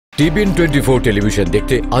TBN 24 television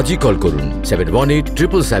দেখতে আজই call করুন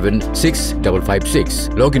 7187776556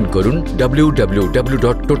 লগ ইন করুন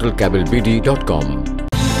www.totalcablebd.com।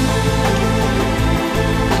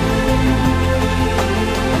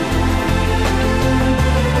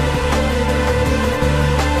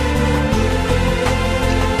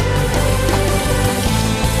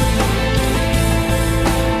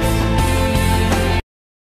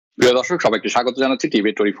 প্রিয় দর্শক, সবাইকে স্বাগত জানাচ্ছি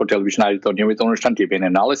TBN 24 টেলিভিশন আয়োজিত নিয়মিত অনুষ্ঠান TBN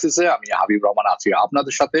Analysis-এ। আমি হাবিব রহমান আছি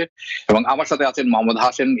আপনাদের সাথে, এবং আমার সাথে আছেন Mohammad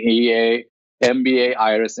Hashem, EA, MBA,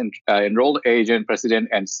 IRS Enrolled Agent, President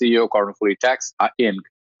and CEO, Karnaphuli tax Inc.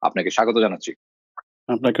 আপনাকে স্বাগত জানাচ্ছি।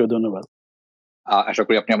 আপনাকেও ধন্যবাদ। আশা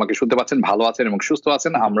করি আপনি আমাকে শুনতে পাচ্ছেন, ভালো আছেন এবং সুস্থ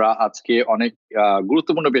আছেন। আমরা আজকে অনেক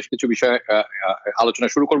গুরুত্বপূর্ণ বেশ কিছু বিষয় আলোচনা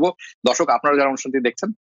শুরু করব। দর্শক, আপনারা যারা অনুষ্ঠানটি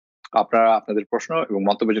দেখছেন, আপনারা আপনাদের প্রশ্ন এবং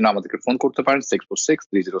মন্তব্যের জন্য আমাদেরকে ফোন করতে পারেন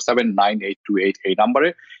 646-307-9828 এই নাম্বারে,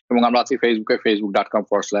 এবং আমরা আছি ফেসবুকে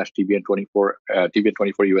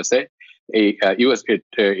facebook.com/TBN24 USA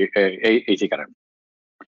এই ঠিকানায়।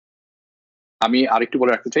 আমি আরেকটু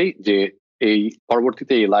বলে রাখতে চাই যে এই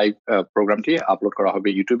পরবর্তীতে এই লাইভ প্রোগ্রামটি আপলোড করা হবে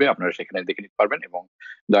ইউটিউবে, আপনারা সেখানে দেখে নিতে পারবেন এবং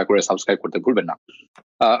দয়া করে সাবস্ক্রাইব করতে ভুলবেন না।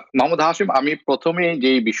 মোহাম্মদ হাশেম, আমি প্রথমে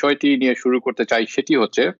যে বিষয়টি নিয়ে শুরু করতে চাই সেটি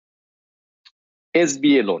হচ্ছে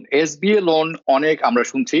SBA লোন অনেক আমরা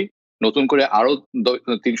শুনছি, নতুন করে আরো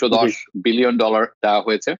 $310 বিলিয়ন দেওয়া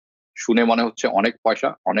হয়েছে। শুনে মনে হচ্ছে অনেক পয়সা,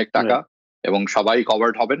 অনেক টাকা, এবং সবাই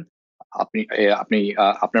কভার্ড হবেন। আপনি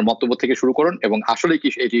আপনার মন্তব্য থেকে শুরু করুন, এবং আসলে কি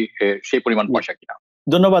এটি সেই পরিমাণ পয়সা কিনা।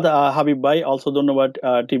 ধন্যবাদ হাবিব ভাই, অলসো ধন্যবাদ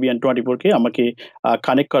TBN 24 কে আমাকে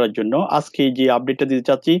কানেক্ট করার জন্য। আজকে যে আপডেটটা দিতে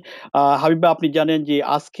চাচ্ছি, হাবিব ভাই আপনি জানেন যে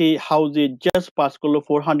আজকে হাউজে জাস্ট পাস করলো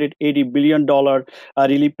 $480 বিলিয়ন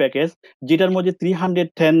রিলিফ প্যাকেজ, যেটার মধ্যে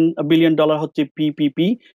 $310 বিলিয়ন হচ্ছে PPP,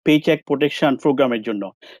 পেচেক প্রোটেকশন প্রোগ্রামের জন্য।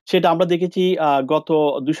 সেটা আমরা দেখেছি গত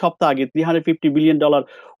 2 সপ্তাহ আগে $350 বিলিয়ন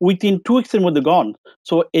উইথিন 2 উইকস এর মধ্যে গন।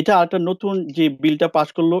 সো এটা একটা নতুন যে বিলটা পাস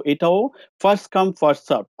করলো, এটাও ফার্স্ট কাম ফার্স্ট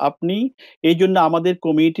সার্ভ। আপনি এই জন্য আমাদের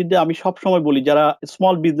কমিউনিটিতে আমি সবসময় বলি, যারা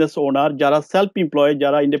স্মল বিজনেস ওনার, যারা সেলফ এমপ্লয়,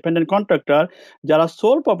 যারা ইন্ডিপেন্ডেন্ট কন্ট্রাক্টর, যারা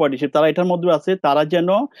সোল প্রপার্টিশিপ, তারা এটার মধ্যে আছে, তারা যেন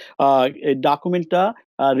ডকুমেন্টটা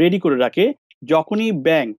রেডি করে রাখে। যখনই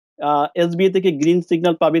ব্যাংক SBA থেকে গ্রিন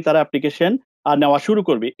সিগন্যাল পাবে, তারা অ্যাপ্লিকেশন নেওয়া শুরু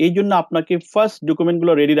করবে। এই জন্য আপনাকে ফার্স্ট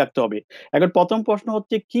ডকুমেন্টগুলো রেডি রাখতে হবে। এখন প্রথম প্রশ্ন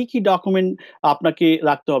হচ্ছে কি কি ডকুমেন্ট আপনাকে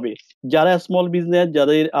রাখতে হবে। যারা স্মল বিজনেস,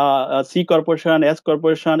 যাদের C corporation, S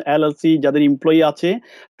corporation, LLC, যাদের এমপ্লয়ি আছে,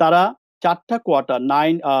 তারা 4টা কোয়ার্টার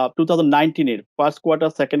 2019 এর first quarter,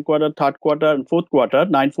 second quarter, third quarter, fourth quarter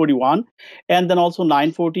 941, and then also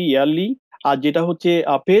 940 yearly, আর যেটা হচ্ছে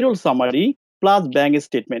payroll summary plus bank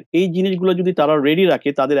statement. এই জিনিসগুলো যদি তারা রেডি রাখে,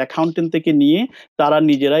 তাদের অ্যাকাউন্টেন্ট থেকে নিয়ে তারা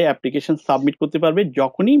নিজেরাই অ্যাপ্লিকেশন সাবমিট করতে পারবে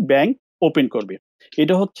যখনই ব্যাংক ওপেন করবে।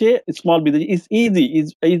 এটা হচ্ছে small business.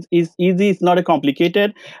 Is not a complicated.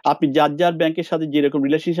 আপনি যার ব্যাংকের সাথে যেরকম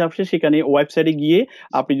রিলেশনশিপ আছে, সেখানে ওয়েবসাইটে গিয়ে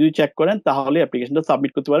আপনি যদি চেক করেন, তাহলে অ্যাপ্লিকেশনটা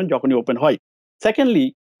সাবমিট করতে পারেন যখনই ওপেন হয়। Secondly,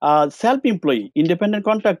 self employee, independent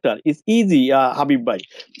contractor is easy Habib ভাই।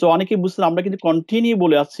 তো অনেকেই বুঝছেন, আমরা কিন্তু কন্টিনিউ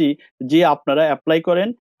বলে আসছি যে আপনারা অ্যাপ্লাই করেন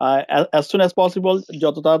as soon as possible,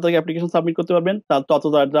 যত তাড়াতাড়ি অ্যাপ্লিকেশন সাবমিট করতে পারবেন তত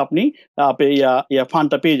তাড়াতাড়ি আপনি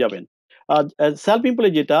ফান্ডটা পেয়ে যাবেন। সেলফ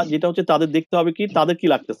এমপ্লয়ি যেটা হচ্ছে, তাদের দেখতে হবে কি তাদের কি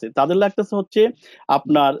লাগতেছে। তাদের লাগতেছে হচ্ছে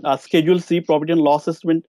আপনার schedule C, profit and loss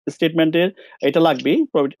স্টেটমেন্টের এটা লাগবে,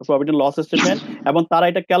 প্রফিট এন্ড লস স্টেটমেন্ট, এবং তারা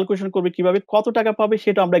এটা ক্যালকুলেশন করবে কিভাবে কত টাকা পাবে,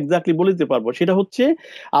 সেটা আমরা এক্স্যাক্টলি বলে দিতে পারবো। সেটা হচ্ছে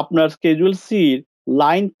আপনার স্কেডিউল সির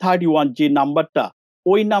লাইন 31 যে নাম্বারটা,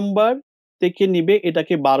 ওই নাম্বার থেকে নিবে,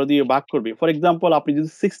 এটাকে 12 দিয়ে ভাগ করবে। ফর এক্সাম্পল, আপনি যদি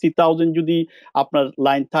 60,000 যদি আপনার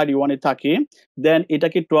লাইন 31 থাকে, দেন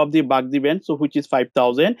এটাকে 12 দিয়ে ভাগ দিবেন, সো হুইচ ইজ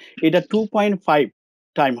 5,000। এটা 2.5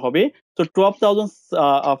 টাইম হবে। তো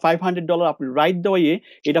 $12,500 আপনি রাইট দেওয়াইয়ে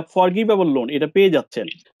এটা ফরগিভেবল লোন এটা পেয়ে যাচ্ছেন।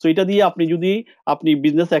 তো এটা দিয়ে আপনি যদি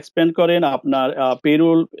বিজনেস এক্সপ্যান্ড করেন, আপনার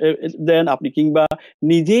পেরোল দেন, আপনি কিংবা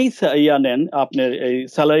নিজেই নেন, আপনার এই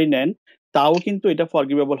স্যালারি নেন, তাও কিন্তু এটা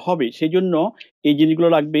ফরগিভেবল হবে। সেই জন্য এই জিনিসগুলো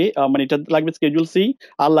লাগবে, মানে এটা লাগবে স্কেডিউল সি,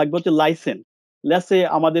 আর লাগবে হচ্ছে লাইসেন্স। লেটস সে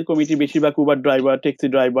আমাদের কমিটি বেশিরভাগ Uber driver, taxi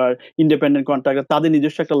driver, independent contractor, তাদের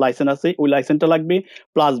নিজস্ব একটা লাইসেন্স আছে, ওই লাইসেন্সটা লাগবে,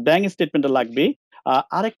 প্লাস ব্যাংক স্টেটমেন্টটা লাগবে।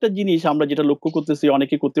 আরেকটা জিনিস আমরা যেটা লক্ষ্য করতেছি,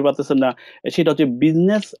 অনেকে করতে পারতেছেন না, সেটা হচ্ছে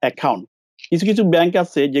বিজনেস অ্যাকাউন্ট। কিছু কিছু ব্যাংক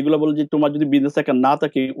আছে যেগুলো বলে যে তোমার যদি বিজনেস অ্যাকাউন্ট না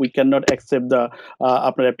থাকে, we can not accept the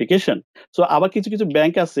আপনার অ্যাপ্লিকেশন। সো আবার কিছু কিছু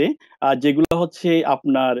ব্যাংক আছে যেগুলো হচ্ছে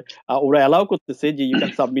আপনার ওরা অ্যালাউ করতেছে যে you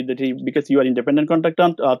can submit that because you R independent contractor,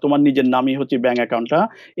 তোমার নিজের নামই হচ্ছে ব্যাংক অ্যাকাউন্টটা,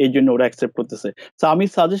 এই জন্য ওরা অ্যাকসেপ্ট করতেছে। সো আমি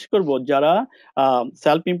সাজেস্ট করবো যারা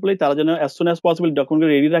সেলফ এমপ্লয়ি, তারা যেন as soon as possible document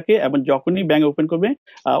ready রাখে, এবং যখনই ব্যাংক ওপেন করবে,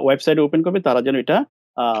 ওয়েবসাইট ওপেন করবে, তারা যেন এটা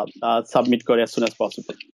সাবমিট করে অ্যাজ সুন অ্যাজ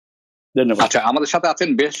পসিবল। ধন্যবাদ। আচ্ছা, আমাদের সাথে আছেন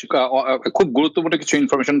বেশ খুব গুরুত্বপূর্ণ কিছু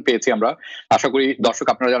ইনফরমেশন পেয়েছি আমরা। আশা করি দর্শক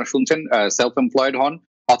আপনারা যারা শুনছেন সেলফ এমপ্লয়েড হন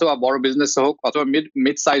অথবা বড় বিজনেস হোক অথবা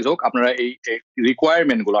মিড সাইজ হোক, আপনারা এই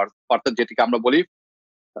রিকোয়ারমেন্ট গুলো অর্থাৎ যেটিকে আমরা বলি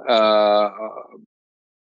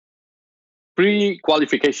প্রি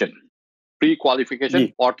কোয়ালিফিকেশন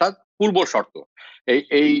অর্থাৎ পূর্ব শর্ত,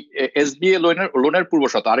 এই এসবিএ লোনের পূর্ব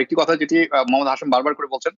শর্ত। আরেকটি কথা যেটি মোহাম্মদ হাশিম বারবার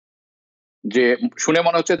করে বলছেন যে শুনে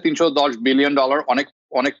মনে হচ্ছে $310 বিলিয়ন অনেক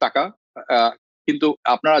অনেক টাকা, কিন্তু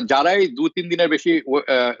আপনারা যারাই 2-3 দিনের বেশি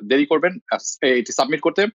দেরি করবেন এটি সাবমিট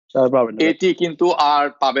করতে, এটি কিন্তু আর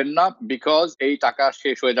পাবেন না, বিকজ এই টাকা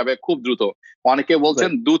শেষ হয়ে যাবে খুব দ্রুত। অনেকে বলছেন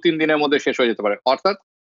 2-3 দিনের মধ্যে শেষ হয়ে যেতে পারে, অর্থাৎ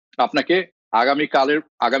আপনাকে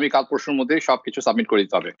আগামীকাল পরশুর মধ্যে সবকিছু সাবমিট করে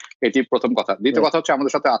দিতে হবে। এটি প্রথম কথা। দ্বিতীয় কথা হচ্ছে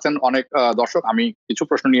আমাদের সাথে আছেন অনেক দর্শক। আমি কিছু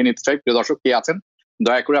প্রশ্ন নিয়ে নিতে চাই। প্রিয় দর্শক কে আছেন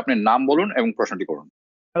দয়া করে আপনি নাম বলুন এবং প্রশ্নটি করুন।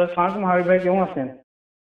 হ্যালো, সালাম হাবিব ভাই, কেমন আছেন?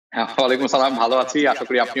 হ্যাঁ, ওয়ালাইকুম সালাম, ভালো আছি, আশা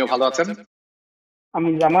করি আপনিও ভালো আছেন। আমি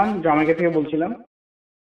জামাইকা থেকে বলছিলাম।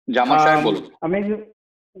 জামান সাহেব বলুন।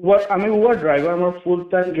 আমি উবার ড্রাইভার, আমার ফুল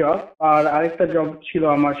টাইম জব। আর আরেকটা জব ছিল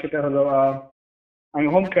আমার, সেটা হলো আমি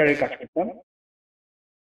হোম কেয়ারের কাজ করতাম।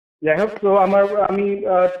 যাই হোক, তো আমি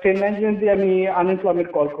 1099 দিয়ে আমি আনএমপ্লয়মেন্ট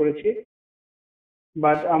কল করেছি,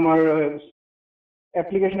 বাট আমার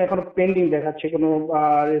অ্যাপ্লিকেশন এখনো পেন্ডিং দেখাচ্ছে, কোনো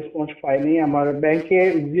রেসপন্স পাইনি। আমার ব্যাংকে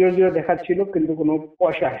 00 দেখাচ্ছিল, কিন্তু কোনো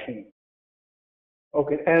পয়সা আসেনি।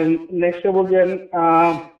 ওকে, নেক্সট বলছেন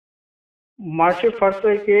মার্চের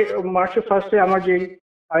ফার্স্টে আমার যে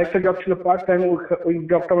আরেকটা জব ছিল পার্ট টাইম, ওই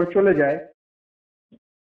জবটা আমার চলে যায়।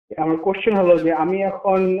 আমার কোশ্চেন হলো যে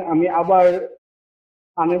আমি আবার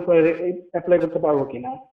আনএমপ্লয়েড অ্যাপ্লাই করতে পারবো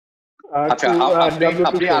কিনা। আচ্ছা,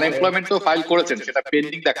 আপনি আনএমপ্লয়মেন্ট তো ফাইল করেছেন, সেটা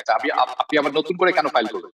পেন্ডিং দেখাচ্ছে, আপনি আবার নতুন করে কেন ফাইল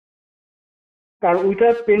করবেন? কারণ ওইটা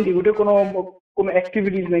পেন্ডিং, ওইটা কোনো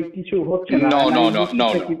অ্যাক্টিভিটিস নেই, কিছু হচ্ছে না। নো,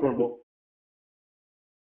 কি করবো?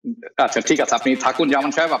 আচ্ছা, ঠিক আছে, আপনি থাকুন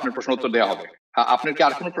জামান সাহেব, আপনার প্রশ্ন উত্তর দেওয়া হবে। আপনার কি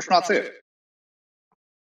আর কোনো প্রশ্ন আছে?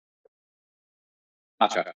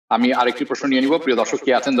 আচ্ছা, আমি আরেকটি প্রশ্ন নিয়ে নিব। প্রিয় দর্শক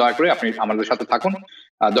কে আছেন দয়া করে আপনি আমাদের সাথে থাকুন,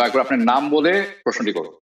 দয়া করে আপনার নাম বলে প্রশ্নটি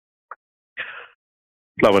করুন।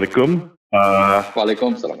 আসসালামু আলাইকুম।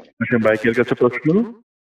 ওয়ালাইকুম সালাম। বাইকের কাছে প্রশ্ন,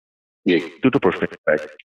 দুটো প্রশ্ন।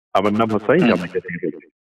 আমার নাম হোসাইন, জামাইকা থেকে বলছি।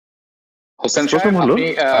 হোসেন সাহেব, আপনি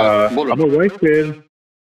বলুন। আমার ওয়াইফের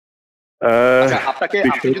আপনি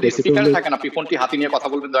যদি স্পিকারে থাকেন, আপনি ফোনটি হাতে নিয়ে কথা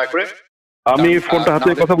বলবেন দয়া করে। আমি ফোনটা হাতে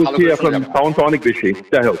কথা বলছি, এখন সাউন্ডটা অনেক বেশি।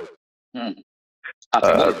 যাই হোক,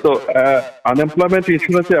 তো আনএমপ্লয়মেন্ট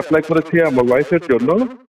ইন্স্যুরেন্সে অ্যাপ্লাই করেছি আমার ওয়াইফের জন্য।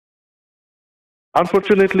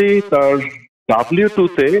 আনফরচুনেটলি তার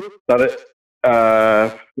W2-তে তার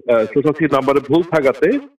সোশ্যাল সিকিউরিটি নাম্বারে ভুল থাকাতে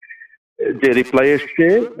যে রিপ্লাই এসছে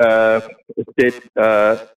স্টেট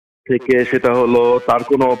থেকে, সেটা হলো তার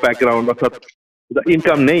কোনো ব্যাকগ্রাউন্ড অর্থাৎ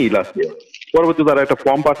ইনকাম নেই লাস্ট ইয়ার। পরবর্তী তারা একটা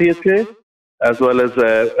ফর্ম পাঠিয়েছে অ্যাজ ওয়েল এজ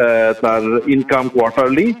তার ইনকাম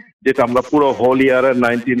কোয়ার্টারলি, যেটা আমরা পুরো হোল ইয়ার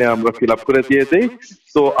 19-এ আমরা ফিল আপ করে দিয়ে দিই।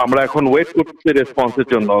 তো আমরা এখন ওয়েট করছি রেসপন্সের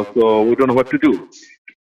জন্য। So we don't know what to do.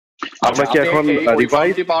 আমরা কি এখন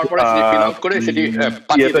রিভাইজ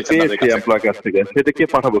পেয়েছি এমপ্লয়ের কাছ থেকে, সেটাকে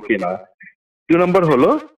পাঠাবো কিনা? 2 নম্বর হলো,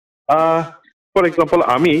 ফর এক্সাম্পল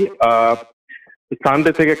আমি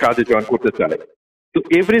সানডে থেকে কাজে জয়েন করতে চাই, তো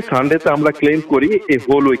এভরি সানডেতে আমরা ক্লেম করি এই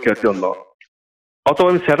হোল উইকের জন্য। অথবা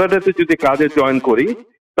আমি স্যাটারডেতে যদি কাজে জয়েন করি,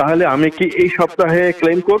 তাহলে আমি কি এই সপ্তাহে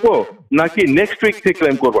ক্লেম করব নাকি নেক্সট উইক থেকে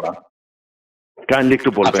ক্লেম করবো না? কাইন্ডলি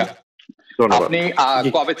একটু বলবেন। আপনি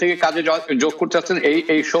কবে থেকে কাজে যোগ করতে চাচ্ছেন?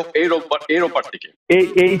 এই রোববার থেকে?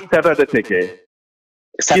 এই স্যাটারডে থেকে।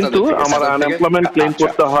 কিন্তু আমার আনএমপ্লয়মেন্ট ক্লেম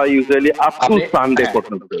করতে হয় ইউজুয়ালি আপ টু সানডে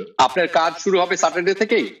পর্যন্ত। আপনার কাজ শুরু হবে স্যাটারডে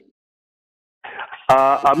থেকেই?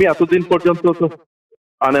 আমি এতদিন পর্যন্ত তো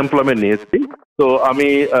আনএমপ্লয়মেন্ট নিয়েছি, তো আমি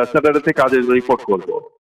স্যাটারডে থেকে কাজে রিপোর্ট করব।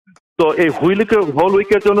 তো এই হোল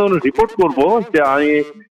উইকের জন্য রিপোর্ট করব যে আমি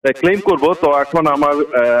ক্লেম করব। তো এখন আমার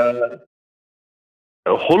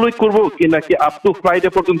হোল উইক করবো কি নাকি আপ টু ফ্রাইডে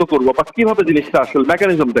পর্যন্ত করবো, বা কিভাবে জিনিসটা আসলে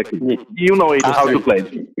মেকানিজমটা কি? You know it how to claim.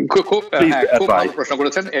 খুব ভালো প্রশ্ন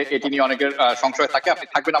করেছেন, এটি নিয়ে অনেকের সংশয় থাকে। আপনি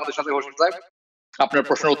থাকবেন আমাদের সাথে হোসেন সাহেব, আপনার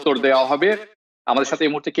প্রশ্নের উত্তর দেওয়া হবে। আমাদের সাথে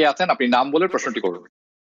এই মুহূর্তে কে আছেন আপনি নাম বলে প্রশ্নটি করুন।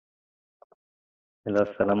 হ্যালো,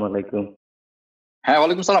 আসসালামু আলাইকুম। হ্যাঁ,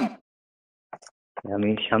 ওয়ালাইকুম সালাম। আমি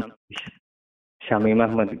শামীম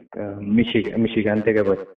আহমদ, মিশিগান থেকে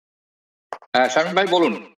বলছি। হ্যাঁ শামীম ভাই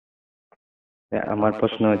বলুন। আমার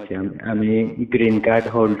প্রশ্ন হচ্ছে, আমি গ্রিন কার্ড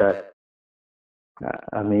হোল্ডার।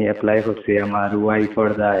 আমি অ্যাপ্লাই করছি, আমার ওয়াইফ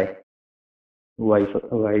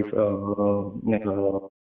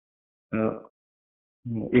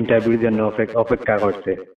ইন্টারভিউর জন্য অপেক্ষা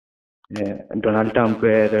করছে। ডোনাল্ড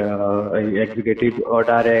ট্রাম্পের এক্সিকিউটিভ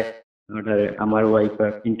অর্ডারে ওটারে আমার ওয়াইফ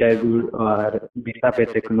ইন্টারভিউ আর ভিসা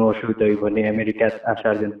পেতে কোনো অসুবিধা হইব না আমেরিকা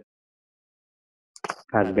আসার জন্য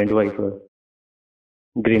husband wife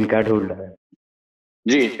green card holder.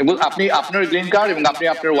 জি, এবং আপনি আপনার গ্রিন কার্ড এবং আপনি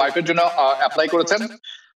আপনার ওয়াইফের জন্য অ্যাপ্লাই করেছেন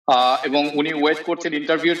এবং উনি ওয়েট করছেন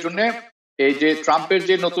ইন্টারভিউর জন্য। এই যে ট্রাম্পের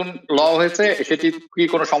যে নতুন ল হয়েছে সেটি কি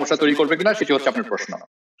কোনো সমস্যা তৈরি করবে কিনা সেটি হচ্ছে আপনার প্রশ্ন।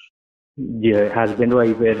 জি হাজবেন্ড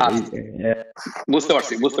ওয়াইফের বুঝতে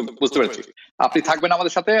পারছি, বুঝতে পেরেছি। আপনি থাকবেন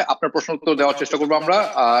আমাদের সাথে, আপনার প্রশ্ন উত্তর দেওয়ার চেষ্টা করবো আমরা।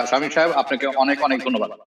 শামীম সাহেব আপনাকে অনেক অনেক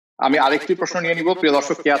ধন্যবাদ। আমি আরেকটি প্রশ্ন নিয়ে নিব। প্রিয়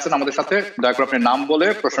দর্শক কে আছেন আমাদের সাথে, দয়া করে আপনার নাম বলে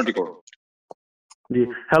প্রশ্নটি করুন। জি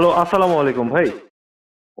হ্যালো, আসসালামু আলাইকুম ভাই।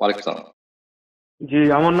 ওয়ালাইকুম সালাম। জি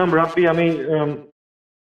আমার নাম রাব্বি, আমি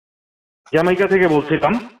জ্যামাইকা থেকে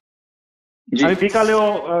বলছিলাম। আমি বিকালেও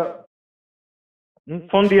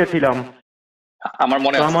ফোন দিয়েছিলাম আমার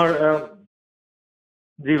মনে আছে। আমার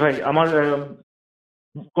জি ভাই, আমার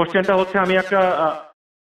কোশ্চেনটা হচ্ছে আমি একটা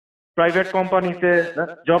প্রাইভেট কোম্পানিতে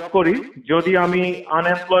জব করি। যদি আমি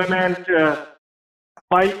আনএমপ্লয়মেন্ট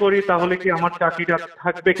ফাইল করি তাহলে কি আমার চাকরিটা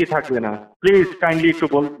থাকবে কি থাকবে না? প্লিজ কাইন্ডলি একটু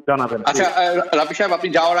জানাবেন। আচ্ছা রাব্বি সাহেব, আপনি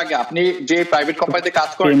যাওয়ার আগে আপনি যে প্রাইভেট কোম্পানিতে কাজ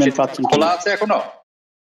করেন খোলা আছে এখনো?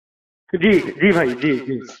 জি জি ভাই, জি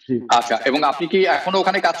জি জি। আচ্ছা, এবং আপনি কি এখনো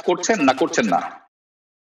ওখানে কাজ করছেন না করছেন না?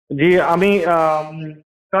 জি আমি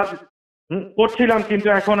কাজ করছিলাম, কিন্তু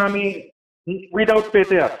এখন আমি উইদাউট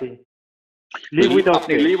পেতে আছি।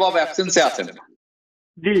 আপনি লিভ অফ অ্যাবসেন্সে আছেন?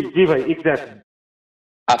 জি জি ভাই, এক্স্যাক্টলি।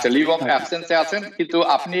 আচ্ছা, লিভ অফ অ্যাবসেন্সে আছেন, কিন্তু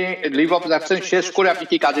আপনি লিভ অফ অ্যাবসেন্স শেষ করে আপনি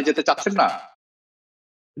কি কাজে যেতে চাচ্ছেন না?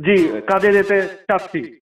 জি কাজে যেতে চাচ্ছি।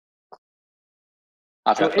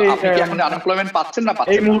 আচ্ছা, আপনি কি এখন আনএমপ্লয়মেন্ট পাচ্ছেন না?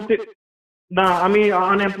 এই মুহূর্তে না, আমি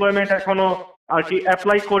আনএমপ্লয়মেন্ট এখনো আর কি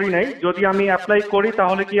অ্যাপ্লাই করি নাই। যদি আমি অ্যাপ্লাই করি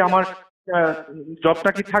তাহলে কি আমার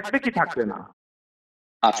জবটা কি থাকবে কি থাকবে না?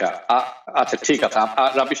 আচ্ছা আচ্ছা, ঠিক আছে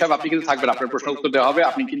রাব্বি সাহেব, আপনি কিন্তু থাকবেন, আপনার প্রশ্ন উত্তর দেওয়া হবে।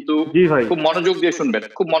 আপনি কিন্তু খুব মনোযোগ দিয়ে শুনবেন,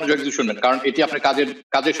 খুব মনোযোগ দিয়ে শুনবেন, কারণ এটি আপনার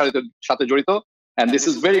কাজের সাথে জড়িত, and this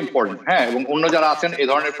is very important. হ্যাঁ, এবং অন্য যারা আছেন এই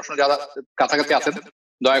ধরনের প্রশ্ন যারা কাছাকাছি আছেন,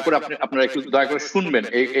 দয়া করে আপনারা একটু দয়া করে শুনবেন।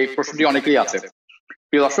 এই প্রশ্নটি অনেকেই আছে।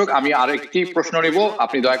 প্রিয় দর্শক, আমি আরেকটি প্রশ্ন নিব,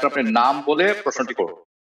 আপনি দয়া করে আপনার নাম বলে প্রশ্নটি করুন।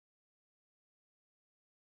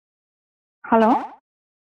 হ্যালো,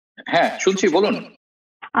 হ্যাঁ শুনছি, বলুন।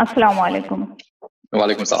 আসসালামু আলাইকুম।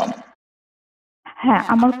 ওয়ালাইকুম সালাম। হ্যাঁ,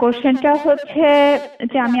 আমার কোশ্চেনটা হচ্ছে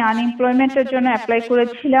যে আমি আনএমপ্লয়মেন্টের জন্য অ্যাপ্লাই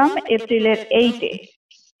করেছিলাম এপ্রিলের 8-এ।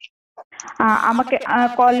 আমাকে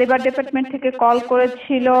লেবার ডিপার্টমেন্ট থেকে কল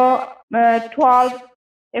করেছিল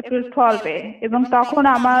এপ্রিল 12-এ, এবং তখন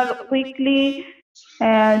আমার উইকলি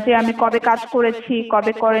যে আমি কবে কাজ করেছি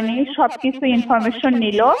কবে করেনি সবকিছু ইনফরমেশন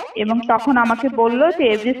নিল, এবং তখন আমাকে বলল যে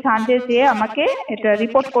এভরি সানডে যে আমাকে এটা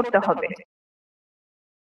রিপোর্ট করতে হবে,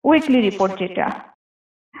 উইকলি রিপোর্ট যেটা।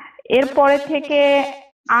 এরপরে থেকে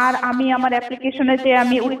আর আমি আমার অ্যাপ্লিকেশনে যে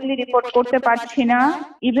আমি উইকলি রিপোর্ট করতে পারছি না,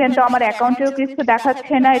 ইভেন তো আমার অ্যাকাউন্টেও কিছু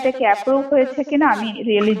দেখাচ্ছে না। এটা কি অ্যাপ্রুভ হয়েছে কিনা আমি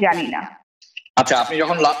রিয়েলি জানি না। আচ্ছা, আপনি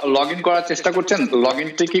যখন লগ ইন করার চেষ্টা করছেন, লগ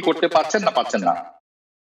ইনটি কি করতে পারছেন না পারছেন না?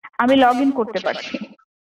 আমি লগ ইন করতে পারছি।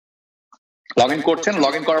 লগ ইন করছেন,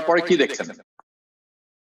 লগ ইন করার পরে কি দেখছেন?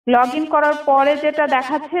 লগ ইন করার পরে যেটা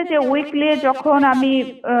দেখাচ্ছে যে উইকলি যখন আমি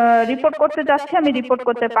রিপোর্ট করতে যাচ্ছি আমি রিপোর্ট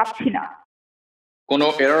করতে পারছি না। কোনো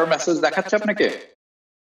এরর মেসেজ দেখাচ্ছে আপনাকে?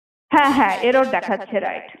 হ্যাঁ হ্যাঁ, এরর দেখাচ্ছে,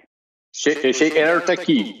 রাইট। সেই এররটা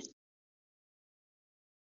কি?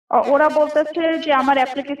 ওরা বলতেছে যে আমার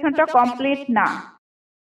অ্যাপ্লিকেশনটা কমপ্লিট না।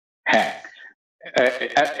 হ্যাঁ,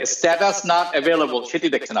 স্ট্যাটাস নট অ্যাভেলেবল সেটি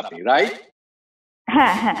দেখছেন আপনি, রাইট?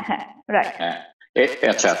 হ্যাঁ হ্যাঁ হ্যাঁ, রাইট। হ্যাঁ,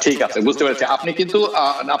 আচ্ছা ঠিক আছে, বুঝতে পেরেছি। আপনি কিন্তু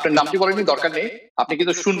আপনার নামটি বলেননি, দরকার নেই, আপনি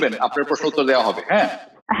কিন্তু শুনবেন, আপনার প্রশ্ন উত্তর দেওয়া হবে। হ্যাঁ,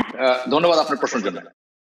 ধন্যবাদ আপনার প্রশ্নের জন্য।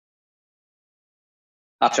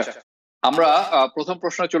 আচ্ছা, আমরা প্রথম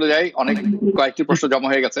প্রশ্নে চলে যাই। কয়েকটি প্রশ্ন জমা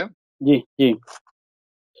হয়ে গেছে। জি জি,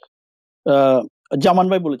 জামান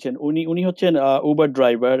ভাই বলেছেন উনি হচ্ছেন উবার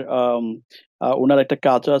ড্রাইভার। ওনার একটা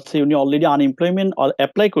কাজ আছে, উনি অলরেডি আনএমপ্লয়মেন্ট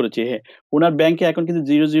অ্যাপ্লাই করেছে। হ্যাঁ, ওনার ব্যাংকে এখন কিন্তু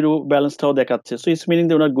 0 ব্যালেন্সটাও দেখাচ্ছে। সো ইটস মিনিং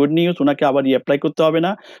যে ওনার গুড নিউজ, ওনাকে আবার অ্যাপ্লাই করতে হবে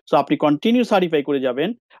না। সো আপনি কন্টিনিউ সার্টিফাই করে যাবেন,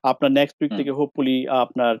 আপনার নেক্সট উইক থেকে হোপফুলি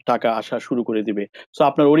আপনার টাকা আসা শুরু করে দিবে। সো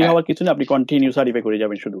আপনার ওরি হওয়ার কিছু নেই, আপনি কন্টিনিউ সার্টিফাই করে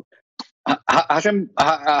যাবেন শুধু। হাশেম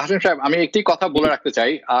সাহেব, আমি একটি কথা বলে রাখতে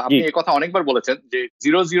চাই। আপনি এই কথা অনেকবার বলেছেন যে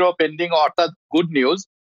 0 পেন্ডিং, অর্থাৎ গুড নিউজ,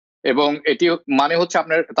 এবং এটি মানে হচ্ছে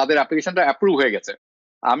আপনার তাদের অ্যাপ্লিকেশনটা অ্যাপ্রুভ হয়ে গেছে।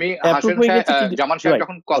 আমি জামান সাহেব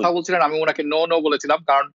যখন কথা বলছিলেন আমি ওনাকে নো বলেছিলাম,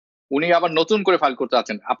 কারণ উনি আবার নতুন করে ফাইল করতে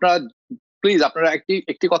আছেন। আপনারা প্লিজ আপনারা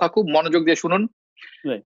একটি কথা খুব মনোযোগ দিয়ে শুনুন।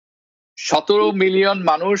 17 মিলিয়ন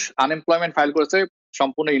মানুষ আনএমপ্লয়মেন্ট ফাইল করেছে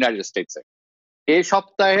সম্পূর্ণ ইউনাইটেড স্টেটসে। এই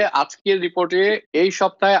সপ্তাহে, আজকের রিপোর্টে এই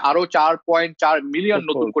সপ্তাহে আরো 4.4 মিলিয়ন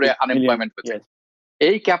নতুন করে আনএমপ্লয়মেন্ট হয়েছে।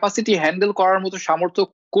 এই ক্যাপাসিটি হ্যান্ডেল করার মতো সামর্থ্য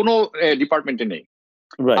কোনো ডিপার্টমেন্টে নেই।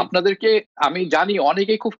 রাইট আপনাদেরকে আমি জানি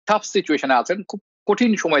অনেকেই খুব টাফ সিচুয়েশনে আছেন, খুব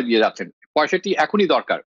কঠিন সময় দিয়ে যাচ্ছেন, পয়সাটি এখনই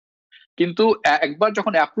দরকার, কিন্তু একবার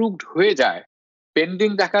যখন অ্যাপ্রুভড হয়ে যায়, পেন্ডিং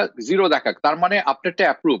দেখা জিরো দেখাক, তার মানে আপনারটা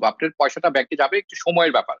অ্যাপ্রুভ, আপনার পয়সাটা ব্যাংকে যাবে, একটু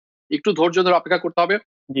সময়ের ব্যাপার, একটু ধৈর্য ধরে অপেক্ষা করতে হবে।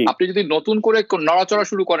 জি আপনি যদি নতুন করে নড়াচড়া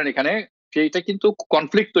শুরু করেন এখানে, সেইটা কিন্তু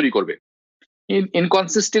কনফ্লিক্ট তৈরি করবে,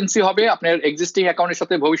 ইনকনসিস্টেন্সি হবে আপনার এক্সিস্টিং অ্যাকাউন্টের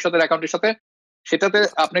সাথে, ভবিষ্যতের অ্যাকাউন্টের সাথে, সেটাতে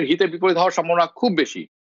আপনার হিতে বিপরীত হওয়ার সম্ভাবনা খুব বেশি।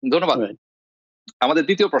 ধন্যবাদ। রাইট আমাদের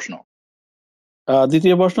দ্বিতীয় প্রশ্ন।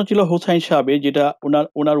 দ্বিতীয় প্রশ্ন ছিল হোসাইন সাহেবের, যেটা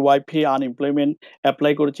ওনার ওয়াইফে আনএমপ্লয়মেন্ট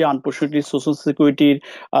অ্যাপ্লাই করেছে, আনফর্চুনেটলি সোশ্যাল সিকিউরিটির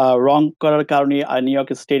রং করার কারণে নিউ ইয়র্ক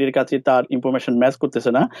স্টেটের কাছে তার ইনফরমেশন ম্যাচ করতেছে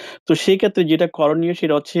না। তো সেই ক্ষেত্রে যেটা করণীয়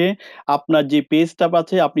সেটা হচ্ছে, আপনার যে পে স্টাফ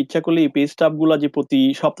আছে, আপনি ইচ্ছা করলে এই পে স্টাফ গুলা যে প্রতি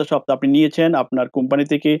সপ্তাহে আপনি নিয়েছেন আপনার কোম্পানি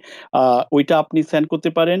থেকে, ওইটা আপনি সেন্ড করতে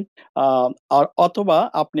পারেন। আর অথবা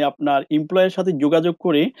আপনি আপনার এমপ্লয়ের সাথে যোগাযোগ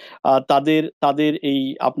করে তাদের তাদের এই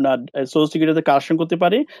আপনার সোশ্যাল সিকিউরিটিতে কারেকশন করতে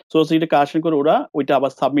পারে, সোশ্যাল সিকিউরিটি কারেকশন করে ওরা ওইটা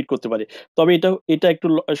আবার সাবমিট করতে পারে। তবে এটা একটু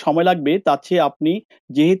সময় লাগবে। তার চেয়ে আপনি,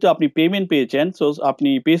 যেহেতু আপনি পেমেন্ট পেয়েছেন, আপনি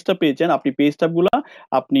পে স্টাব পেয়েছেন, আপনি পে স্টাব গুলা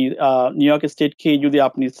আপনি নিউ ইয়র্ক স্টেটকে যদি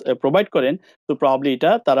আপনি প্রোভাইড করেন, তো প্রবাবলি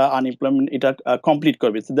এটা তারা আনএমপ্লয়মেন্ট এটা কমপ্লিট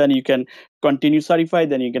করবে। দেন you can continue certify,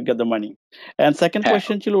 then you can get the money. And second হ্যাঁ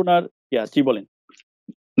কোয়েশ্চেন ছিল ওনার, জি বলেন।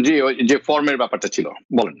 জি, ওই যে ফর্মের ব্যাপারটা ছিল,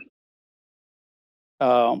 বলেন।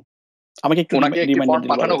 আহ, আমাকে একটু ওনাকে একটি রিমাইন্ডার ফর্ম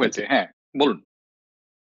দিলে ভালো পাঠানো হতো। হয়েছে, হ্যাঁ বলুন।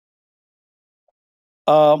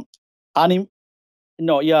 আনি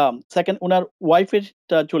নো ইয়া সেকেন্ড ওনার ওয়াইফের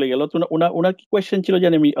টা চলে গেল, তো ওনার কি কোয়েশ্চেন ছিল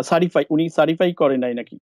জানি আমি, সার্টিফাই উনি সার্টিফাই করে নাই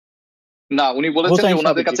নাকি? না, উনি বলেছেন যে হোসাইন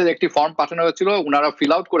ওনাদের সাহেবের যে, কাছে একটি ফর্ম পাঠানো হয়েছিল, ওনারা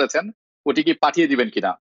ফিল আউট করেছেন, ওটি কি পাঠিয়ে দিবেন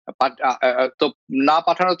কিনা। তো না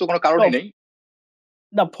পাঠানোর তো কোনো কারণই নেই।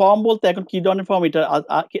 না ফর্ম বলতে এখন কি ধরনের ফর্ম এটা?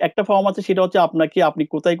 একটা ফর্ম আছে, সেটা হচ্ছে আপনি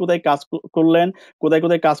কোথায় কোথায় কাজ করলেন, কোথায়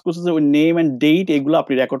কোথায় কাজ করতেছে, ওই নেম এন্ড ডেট এগুলো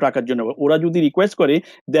আপনি রেকর্ড রাখার জন্য। ওরা যদি রিকোয়েস্ট করে,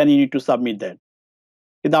 দেন you need to submit that.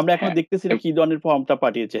 কিন্তু আমরা এখনো হ্যাঁ, দেখতেছি না কি ধরনের ফর্মটা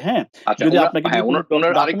পাঠিয়েছে। হ্যাঁ, আচ্ছা, যদি আপনাকে হ্যাঁ যদি কোনো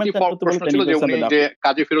ওনার আরেকটি ডকুমেন্ট সেন্ড করতে বলে, প্রশ্ন দেন ছিল ইউ যে ক্যান সেন্ড উনি দ্যাট যে আফটার।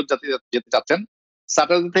 কাজে ফেরত যেতে চাচ্ছেন,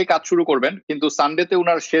 স্যাটারডে থেকে কাজ শুরু করবেন, কিন্তু সানডেতে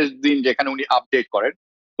উনার শেষ দিন যেখানে উনি আপডেট করেন,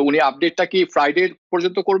 তো উনি আপডেটটা কি ফ্রাইডে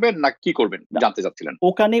পর্যন্ত করবেন না কি করবেন জানতে চাচ্ছিলেন।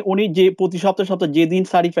 ওখানে উনি যে প্রতি সপ্তাহে যেদিন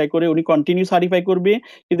সার্টিফাই করে উনি কন্টিনিউ সার্টিফাই করবে।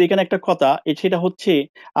 কিন্তু এখানে একটা কথা, সেটা হচ্ছে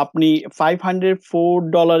আপনি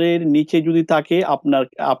 $504 নিচে যদি থাকে,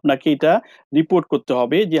 আপনাকে এটা রিপোর্ট করতে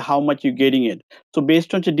হবে যে হাউ মাচ ইউ গেটিং ইট। তো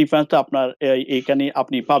বেসড হচ্ছে ডিফারেন্সটা আপনার এখানে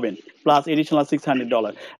আপনি পাবেন, প্লাস এডিশনাল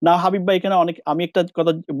 $600। না হাবিব ভাই, এখানে আমি একটা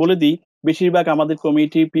কথা বলে দিই, বেশিরভাগ আমাদের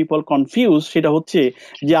কমিউনিটি পিপল কনফিউজ, সেটা হচ্ছে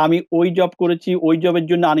যে আমি ওই জব করেছি, ওই জবের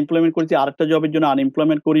জন্য আনএমপ্লয়মেন্ট করেছি, আরেকটা জবের জন্য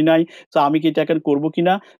আনএমপ্লয়মেন্ট করি নাই, সো আমি কি এটা এখন করবো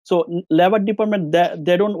কিনা। So labour department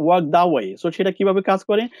they don't work the way. So সেটা কিভাবে কাজ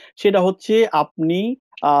করে, সেটা হচ্ছে আপনি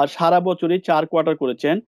সারা বছরে 4 কোয়ার্টার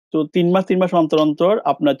করেছেন, তো 3 মাস অন্তর অন্তর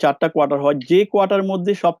আপনার 4টা কোয়ার্টার হয়, যে কোয়ার্টার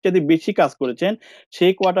মধ্যে সবচেয়ে বেশি কাজ করেছেন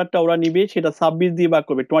সেই কোয়ার্টারটা ওরা নিবে, সেটা 26 দিয়ে ভাগ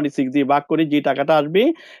করবে, 26 দিয়ে ভাগ করে যে টাকাটা আসবে,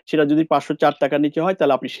 সেটা যদি 504 টাকার নিচে হয়,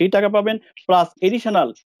 তাহলে আপনি সেই টাকা পাবেন, প্লাস এডিশনাল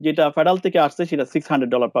যেটা ফেডারেল থেকে আসছে সেটা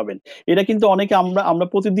 $600 পাবেন। এটা কিন্তু অনেকে, আমরা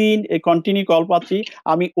প্রতিদিন কন্টিনিউ কল পাচ্ছি,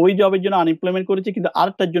 আমি ওই জবের জন্য আনএমপ্লয়মেন্ট করেছি কিন্তু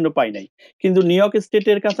আরেকটার জন্য পাই নাই। কিন্তু নিউ ইয়র্ক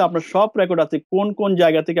স্টেটের কাছে আপনার সব রেকর্ড আছে, কোন কোন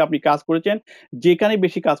জায়গা থেকে আপনি কাজ করেছেন, যেখানে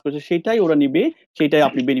বেশি কাজ করেছে সেটাই ওরা নিবে, সেটাই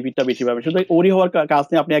আপনি বেনিফিটটা বেশি পাবেন। সুতরাং ওরি হওয়ার কাজ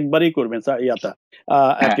নিয়ে আপনি একবারই করবেন ইয়াটা,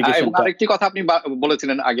 হ্যাঁ, এবং অ্যাপ্লিকেশনটা। আরেকটি কথা আপনি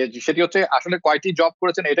বলেছিলেন আগে, সেটি হচ্ছে আসলে কয়টি জব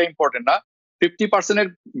করেছেন এটা ইম্পর্টেন্ট না, 50%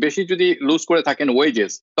 বেশি যদি লুজ করে থাকেন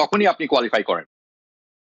ওয়েজেস, তখনই আপনি কোয়ালিফাই করেন।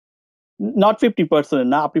 নট 50%,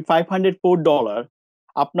 না, আপনি $504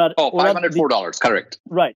 আপনার ও, ওরা $504, কারেক্ট।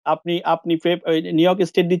 রাইট। আপনি নিউ ইয়র্ক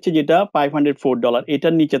স্টেট দিচ্ছে যেটা $504,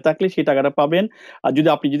 এটার নিচে থাকলে সেই টাকাটা পাবেন। আর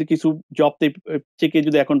আপনি যদি কিছু জব থেকে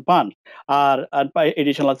যদি এখন পান, আর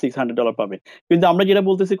এডিশনাল $600 পাবেন। কিন্তু আমরা যেটা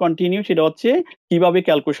বলতেছি কন্টিনিউ, সেটা হচ্ছে কিভাবে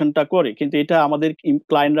ক্যালকুলেশনটা করে, কিন্তু এটা আমাদের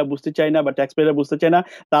ক্লায়েন্টরা বুঝতে চায় না বা ট্যাক্স পেয়াররা বুঝতে চায় না।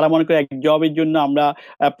 তারা মনে করে এক জবের জন্য আমরা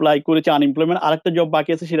অ্যাপ্লাই করেছি আনএমপ্লয়মেন্ট, আরেকটা জব বাকি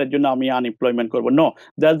আছে সেটার জন্য আমি আনএমপ্লয়মেন্ট করবো। No,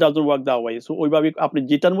 that doesn't work that way. So ওইভাবে আপনি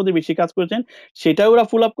যেটার মধ্যে বেশি কাজ করেছেন সেটাই ওরা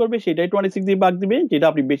ফুল আপ করবে, সেটাই 26 দিয়ে ভাগ দিবে, যেটা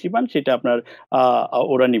আপনি বেশি পান সেটা আপনার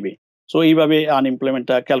ওরা নিবে। সো এইভাবে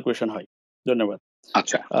আনএমপ্লয়মেন্টটা ক্যালকুলেশন হয়। ধন্যবাদ।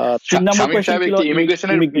 আচ্ছা, 3 নম্বর শামীম কোয়েশ্চেন সাহেব ছিল একটি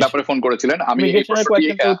ইমিগ্রেশনের ব্যাপারে ফোন করেছিলেন। আমি এই ইমিগ্রেশনের প্রশ্নটি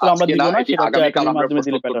কোয়েশ্চেনের উত্তর আমরা আজকে দিব না, না, এটি সেটা হচ্ছে আগামীকাল অ্যাটর্নির আমরা মাধ্যমে প্রশ্ন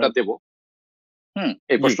দিলে বেটার উত্তরটা হয়। দেব।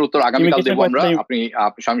 এই জি, প্রশ্ন উত্তর আগামীকাল ইমিগ্রেশনের দেবো আমরা।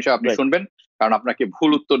 কোয়েশ্চেনটা, শামীম সাহেব আপনি রাইট শুনবেন, কারণ আপনাকে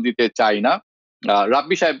ভুল উত্তর দিতে চাই না।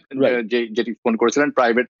 রাব্বি সাহেব রাইট। যেটি ফোন করেছিলেন,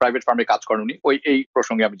 প্রাইভেট ফার্মে কাজ করেন উনি, এই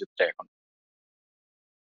প্রসঙ্গে আমি যেতে চাই এখন।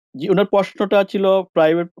 জি, ওনার প্রশ্নটা ছিল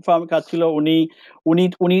প্রাইভেট ফার্ম কাজ ছিল, উনি উনি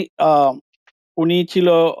উনি আহ, উনি ছিল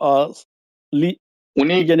আহ,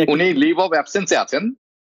 উনি কি জানি একটা উনি লিভ অফ অ্যাবসেন্সে আছেন।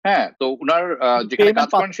 হ্যাঁ, তো উনার যেখানে কাজ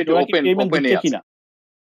পেমেন্ট করেন পাচ্ছে, সেটি ওরা কি পেমেন্ট ওপেনে দিচ্ছে আছে। কিনা?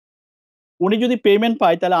 উনি যদি পেমেন্ট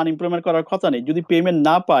পায় তাহলে আনএমপ্লয়মেন্ট করার কথা নেই। যদি পেমেন্ট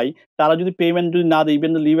না পায়, তারা যদি পেমেন্ট যদি না দেয়,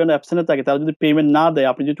 ইভেন লিভ এন্ড অ্যাবসেন্টে থাকে, তারা যদি পেমেন্ট না দেয়,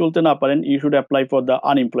 আপনি যদি চলতে না পারেন, you should apply for the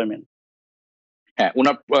unemployment. হ্যাঁ,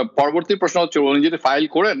 ওনার পরবর্তী প্রশ্ন হচ্ছে উনি যদি ফাইল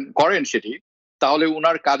করেন সেটি, তাহলে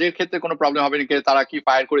ওনার কাজের ক্ষেত্রে কোনো প্রবলেম হবে নাকি, তারা কি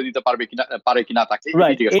ফায়ার করে দিতে পারে কিনা তাকে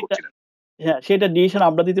জিজ্ঞেস করছিলেন। হ্যাঁ, সেটা ডিসিশন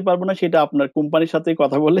আমরা দিতে পারবো না, সেটা আপনার কোম্পানির সাথে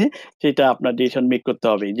কথা বলে সেটা আপনার ডিসিশন মেক করতে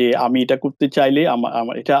হবে যে আমি এটা করতে চাইলে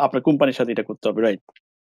আমার এটা আপনার কোম্পানির সাথে এটা করতে হবে, রাইট?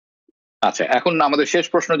 আচ্ছা, এখন আমাদের শেষ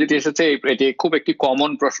প্রশ্ন যেটি এসেছে, এটি খুব একটি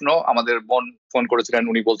কমন প্রশ্ন। আমাদের বোন ফোন করেছিলেন,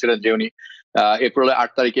 উনি বলছিলেন যে উনি এপ্রিলের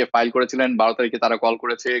 8 তারিখে ফাইল করেছিলেন, 12 তারিখে তারা কল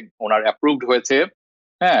করেছে, ওনার অ্যাপ্রুভড হয়েছে।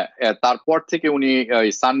 হ্যাঁ, তারপর থেকে উনি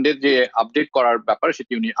সানডে যে আপডেট করার ব্যাপার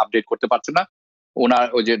সেটি উনি আপডেট করতে পারছেন না, ওনার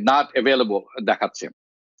ওই যে নট অ্যাভেলেবল দেখাচ্ছে।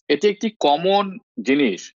 এটি একটি কমন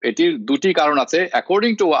জিনিস। এটির দুটি কারণ আছে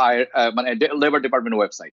অ্যাকর্ডিং টু মানে লেবার ডিপার্টমেন্ট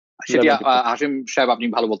ওয়েবসাইট। সেটি হাশিম সাহেব আপনি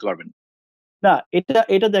ভালো বলতে পারবেন। না,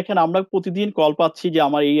 এটা দেখেন, আমরা প্রতিদিন কল পাচ্ছি যে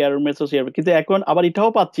আমার এই এরর মেসেজ, কিন্তু এখন আবার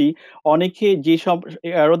এটাও পাচ্ছি অনেকে যেসব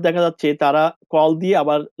এরর দেখা যাচ্ছে তারা কল দিয়ে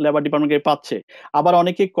আবার লেবার ডিপার্টমেন্টকে পাচ্ছে, আবার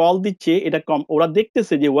অনেকে কল দিচ্ছে এটা ওরা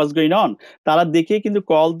দেখতেছে যে হোয়াটস গোইং অন, তারা দেখে কিন্তু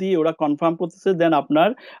কল দিয়ে ওরা কনফার্ম করতেছে, দেন আপনার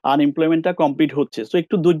আনএমপ্লয়মেন্টটা কমপ্লিট হচ্ছে। সো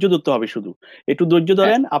একটু ধৈর্য ধরতে হবে, শুধু একটু ধৈর্য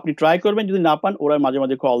ধরেন, আপনি ট্রাই করবেন, যদি না পান ওরা মাঝে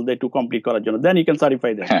মাঝে কল দেয় একটু কমপ্লিট করার জন্য, দেন ইউ ক্যান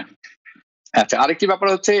সার্টিফাই দ্যাট। আচ্ছা, আরেকটি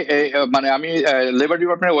ব্যাপার হচ্ছে মানে আমি লেবার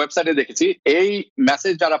ডিপার্টমেন্টের ওয়েবসাইটে দেখেছি এই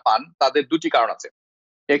মেসেজ যারা পান তাদের দুটি কারণ আছে।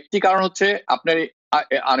 একটি কারণ হচ্ছে আপনার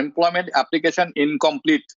আনএমপ্লয়মেন্ট অ্যাপ্লিকেশন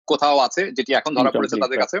ইনকমপ্লিট কোথাও আছে, যেটি এখন ধরা পড়েছে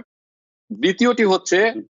তাদের কাছে। দ্বিতীয়টি হচ্ছে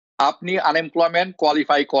আপনি আনএমপ্লয়মেন্ট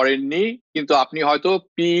কোয়ালিফাই করেননি, কিন্তু আপনি হয়তো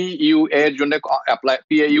পিইউ এর জন্য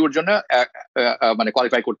পিইউ এর জন্য মানে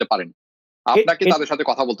কোয়ালিফাই করতে পারেন। আপনাকে তাদের সাথে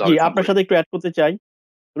কথা বলতে হবে। আপনার সাথে একটু অ্যাড করতে চাই,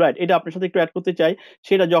 রাইট, এটা আপনার সাথে একটু অ্যাড করতে চাই।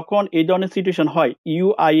 সেটা যখন এই ধরনের সিচুয়েশন হয়,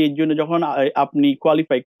 ইউআই এর জন্য যখন আপনি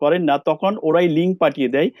কোয়ালিফাই করেন না, তখন ওরাই লিঙ্ক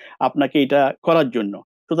পাঠিয়ে দেয় আপনাকে এটা করার জন্য।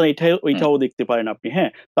 সুতরাং ওইটাও দেখতে পারেন আপনি।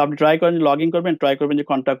 হ্যাঁ, তো আপনি ট্রাই করেন, লগ ইন করবেন, ট্রাই করবেন যে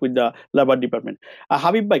contact with the labour department.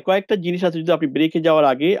 Habib ভাই, কয়েকটা জিনিস আছে, যদি আপনি ব্রেকে যাওয়ার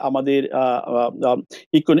আগে আমাদের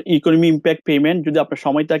ইকোনমি ইম্প্যাক্ট পেমেন্ট যদি আপনার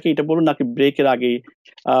সময় থাকে এটা বলুন, নাকি ব্রেকের আগে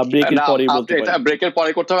ব্রেকের পরে বলতে পারেন? এটা ব্রেকের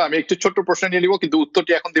পরে করতে হবে। আমি একটু ছোট্ট প্রশ্ন নিয়ে নিব, কিন্তু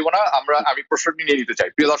উত্তরটি এখন দেব না। আমি প্রশ্নটি নিয়ে নিতে চাই।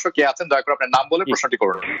 প্রিয় দর্শক কে আছেন, দয়া করে আপনার নাম বলে প্রশ্নটি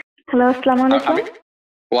করুন। হ্যালো, আসসালামু আলাইকুম।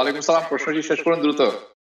 ওয়ালাইকুম সালাম। প্রশ্নটি শেষ করুন দ্রুত।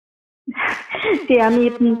 জি, আমি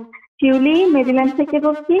টিউলি মেরিল্যান্ড থেকে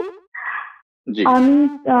বলছি। আমি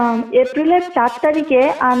এপ্রিলের 4 তারিখে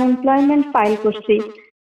আনএমপ্লয়মেন্ট ফাইল করছি,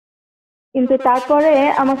 কিন্তু তারপরে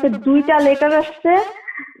আমাকে 2টা লেটার আসছে।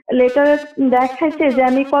 লেটারে দেখাইছে যে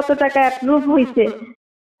আমি কত টাকা অ্যাপ্রুভ হয়েছে,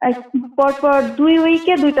 পরপর 2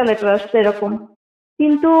 উইকে 2টা লেটার আসছে এরকম।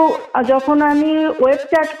 কিন্তু যখন আমি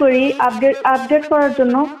ওয়েবসাইট করি আপডেট করার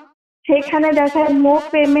জন্য, সেখানে দেখায় no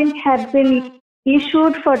payment have been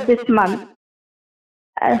issued for this month.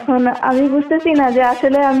 এখন আমি বুঝতেছি না যে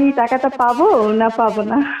আসলে আমি টাকাটা পাবো না পাবো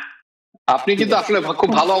না। আপনি কিন্তু আসলে খুব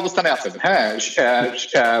ভালো অবস্থানে আছেন। হ্যাঁ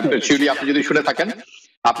শিউলি, আপনি যদি শুনে থাকেন,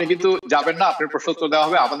 আপনি কিন্তু যাবেন না, আপনার প্রশ্ন উত্তর দেওয়া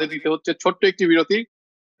হবে। আমাদের নিতে হচ্ছে ছোট্ট একটি বিরতি।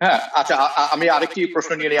 হ্যাঁ, আচ্ছা, আমি আরেকটি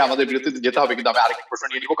প্রশ্ন নিয়ে নিয়ে আমাদের বিরতিতে যেতে হবে, কিন্তু আমি আরেকটি প্রশ্ন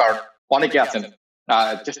নিয়ে নিবো, কারণ অনেকে আছেন।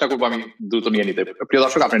 চেষ্টা করবো আমি দ্রুত নিয়ে নিতে। প্রিয়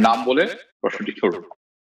দর্শক, আপনার নাম বলে প্রশ্নটি করুন।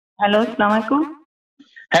 হ্যালো, আসসালামু আলাইকুম।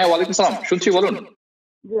 হ্যাঁ, ওয়ালাইকুম সালাম, শুনছি, বলুন।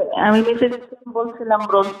 আমি মিসেস বলছিলাম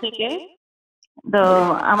রোম থেকে। তো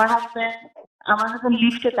আমার হাজবেন্ড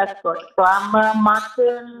লিফটে কাজ করে। তো আমরা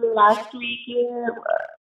মার্চের লাস্ট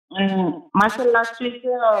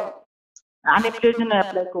উইকে আনএমপ্লয়ের জন্য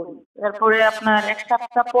অ্যাপ্লাই করি। এরপরে আপনার 1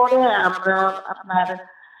 সপ্তাহ পরে আমরা আপনার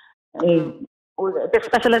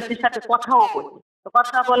স্পেশালিস্টের সাথে কথাও বলি। তো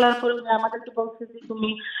কথা বলার পরে আমাদেরকে বলছে যে তুমি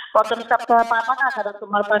প্রথম সপ্তাহ পাবা না, কারণ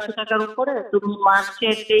তোমার 500 টাকার উপরে তুমি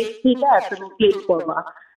মার্চের 23 থেকে তুমি ক্লেম করবা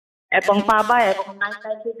এবং পাবা, এবং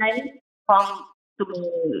 999 ফর্ম তুমি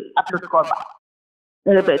আপলোড করবা।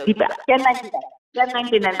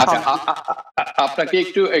 আপনাকে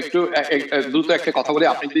একটু দ্রুত একটা কথা বলি।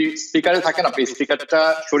 আপনি যদি স্পিকারে থাকেন, আপনি স্পিকারটা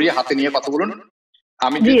সরিয়ে হাতে নিয়ে কথা বলুন।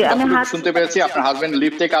 আমি শুনতে পেরেছি আপনার হাজবেন্ড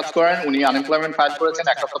লিফটে কাজ করেন, উনি আনএমপ্লয়মেন্ট ফাইল করেছেন,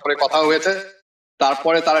 1 সপ্তাহ পরে কথা হয়েছে,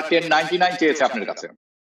 তারপরে তারা 1099 চেয়েছে আপনার কাছে।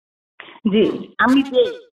 জি, আমি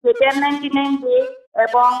 1099 দিই,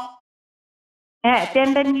 এবং হ্যাঁ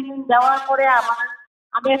 1099 দেওয়ার পরে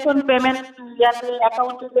আমি এখন পেমেন্ট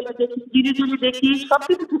অ্যাকাউন্টে গেলে দেখি, জিরো দেখি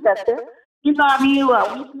সবকিছু ঠিক আছে, কিন্তু আমি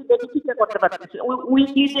উইকলি বেনিফিটটা করতে পারতেছি,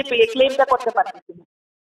 উইকলি যে ক্লেমটা করতে পারতেছি।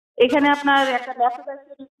 এখানে আপনার একটা মেসেজ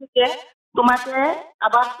আসছে যে তোমাকে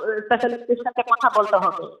আবার স্পেশালিস্টের সাথে কথা বলতে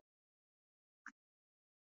হবে।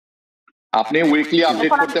 আপনি উইকলি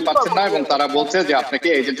আপডেট করতে পারছেন না, এবং তারা বলছে যে আপনাকে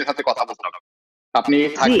এজেন্টের সাথে কথা বলতে হবে। আপনি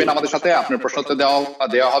থাকবেন আমাদের সাথে, আপনার প্রশ্ন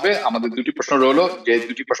দেওয়া হবে। আমাদের 2টি প্রশ্ন রইলো, যে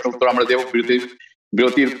 2টি প্রশ্ন উত্তর আমরা দেব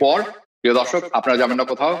বিরতির পর। প্রিয় দর্শক, আপনারা যাবেন না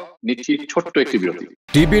কোথাও, নিচ্ছি ছোট্ট একটি বিরতি।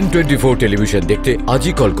 TBN 24 টেলিভিশন দেখতে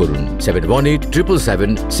আজই কল করুন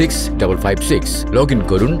 7187776556। লগ ইন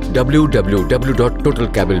করুন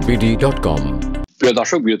www.totalcablebd.com। প্রিয়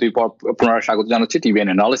দর্শক, বিরতির পর পুনরায় স্বাগত জানাচ্ছি টিবিএন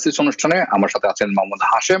অ্যানালিসিস অনুষ্ঠানে। আমার সাথে আছেন মোহাম্মদ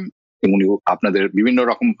হাশেম, উনি আপনাদের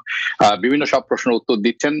বিভিন্ন সব প্রশ্নের উত্তর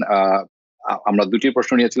দিচ্ছেন। আমরা দুটি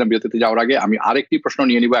প্রশ্ন নিয়েছিলাম বিরতিতে যাওয়ার আগে, আমি আরেকটি প্রশ্ন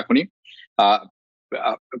নিয়ে নিব এখনই।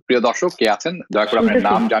 প্রিয় দর্শক, কে আছেন দয়া করে আপনার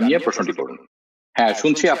নাম জানিয়ে প্রশ্নটি করুন। হ্যাঁ,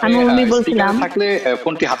 শুনছি। আপনি স্পিকার থাকলে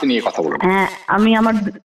ফোনটি হাতে নিয়ে কথা বলুন। হ্যাঁ, আমি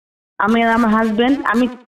আমার হাজবেন্ড, আমি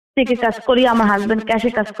থেকে কাজ করি, আমার হাজবেন্ড ক্যাশে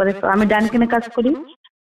কাজ করে, তো আমি ডানকিনে কাজ করি।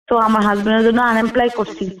 তো আমার হাজবেন্ডের জন্য আনএমপ্লয়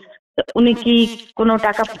করছি, উনি কি কোনো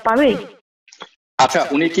টাকা পাবে? আচ্ছা,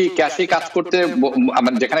 উনি কি ক্যাশে কাজ করতে,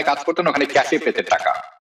 যেখানে কাজ করতেন ওখানে ক্যাশে পেতেন টাকা?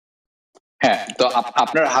 হ্যাঁ, তো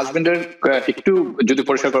আপনার হাজবেন্ডের একটু যদি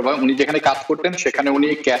পরিষ্কার করবেন, উনি যেখানে কাজ করতেন সেখানে উনি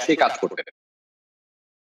ক্যাশে কাজ করতেন?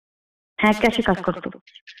 হ্যাঁ, ক্যাশে কাজ করতো।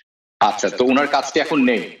 আচ্ছা, তো উনার কাজটি এখন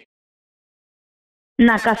নেই?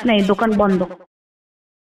 না, কাজ নেই, দোকান বন্ধ,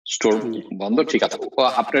 স্টোর বন্ধ। ঠিক আছে,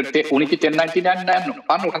 আপনার উনি কি 1099 নেন,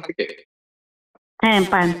 পান ওখান থেকে? হ্যাঁ,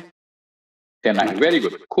 পান। 1099, ভেরি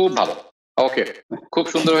গুড, খুব ভালো। ওকে, খুব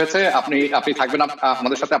সুন্দর হয়েছে। আপনি থাকবেন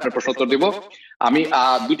আমাদের সাথে, আপনার প্রশ্ন উত্তর দিব। আমি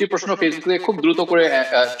দুটি প্রশ্ন ফেসবুকে খুব দ্রুত করে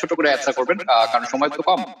ছোট করে অ্যান্সার করবেন, কারণ সময় তো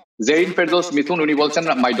কম। জেইন ফেরদৌস মিথুন, উনি বলছেন,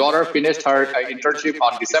 my daughter finished her internship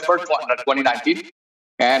on December 2019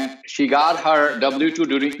 and she got her W-2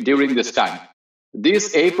 during this time. This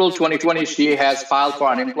April 2020, she has filed for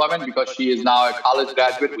unemployment because she is now a college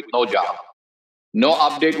graduate with no job. No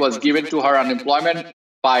update was given to her unemployment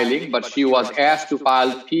filing, but she was asked to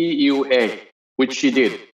file PUA, which she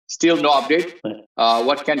did. Still no update.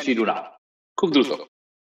 What can she do now? খুব দ্রুত।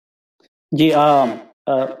 জি,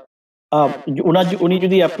 উনি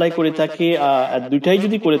যদি apply করে থাকে, দুইটাই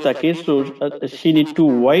যদি করে থাকে, so she need to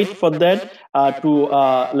wait for that two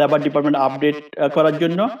labour department update করার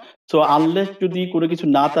জন্য। সো আনলেস যদি কোনো কিছু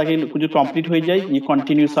না থাকে, কিছু কমপ্লিট হয়ে যায়, you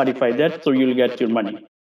continue certify that, so you will get your মানি।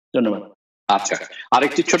 ধন্যবাদ। আচ্ছা,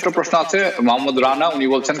 আরেকটি ছোট্ট প্রশ্ন আছে। মোহাম্মদ রানা, উনি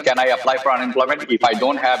বলছেন, can I apply for unemployment if I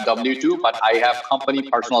don't have W-2 but I have company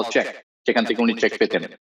personal check? সেখান থেকে উনি চেক পেতেন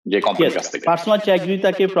যে কোম্পানির কাছ থেকে। পার্সোনাল চেক যদি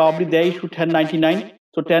তাকে প্রবাবলি দেয় ইস্যু 1099।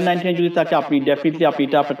 সো 1099 যদি তাকে, আপনি ডেফিনেটলি আপনি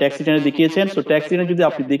এটা আপনার ট্যাক্স রিটার্নে দেখিয়েছেন, সো ট্যাক্স রিটার্ন যদি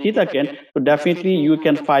আপনি দেখিয়ে থাকেন, তো definitely you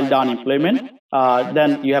can file the unemployment, then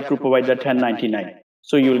you have to provide the 1099,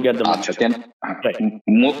 so you will get the money. আচ্ছা,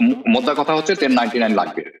 মোদ্দা কথা হচ্ছে 1099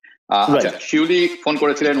 লাগবে। আচ্ছা, শিউলি ফোন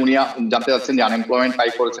করেছিলেন, উনি জানতে চাচ্ছেন যে আনএমপ্লয়মেন্ট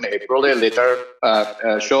ফাইল করেছেন এপ্রিলে, letter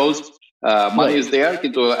shows money is there,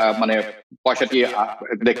 কিন্তু মানে পয়সাটি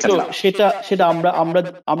দেখছেন না। সেটা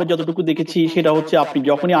আমরা যতটুকু দেখেছি সেটা হচ্ছে, আপনি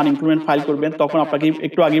যখনই আনএমপ্লয়মেন্ট ফাইল করবেন, তখন আপনাকে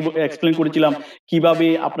একটু আগে এক্সপ্লেন করেছিলাম কিভাবে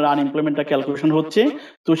আপনার আনএমপ্লয়মেন্টটা ক্যালকুলেশন হচ্ছে।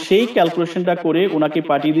 তো সেই ক্যালকুলেশনটা করে ওনাকে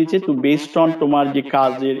পাঠিয়ে দিয়েছে, তো বেসড অন তোমার যে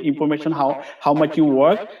কাজের information, how much you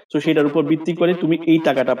work, তো সেটার উপর ভিত্তি করে তুমি এই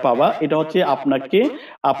টাকাটা পাবা। এটা হচ্ছে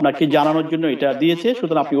আপনাকে জানানোর জন্য এটা দিয়েছে।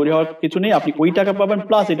 সুতরাং আপনি ওই হওয়ার কিছু নেই, আপনি ওই টাকা পাবেন,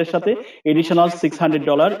 প্লাস এটার সাথে এডিশনাল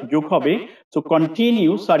 $600 যোগ হবে। So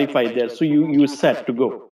continue certify there, so you set to go.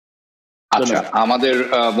 আচ্ছা, আমাদের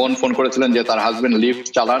বোন ফোন করেছিলেন যে তার হাজবেন্ড লিফট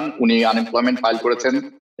চালান, উনি আনএমপ্লয়মেন্ট ফাইল করেছেন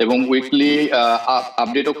এবং উইকলি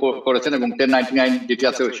আপডেটও করেছেন এবং 1099 যেটি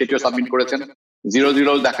আছে সেটিও সাবমিট করেছেন।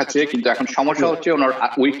 00 দেখাচ্ছে, কিন্তু এখন সমস্যা হচ্ছে ওনার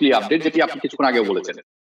উইকলি আপডেট, যেটি আপনি কিছুক্ষণ আগেও বলেছেন।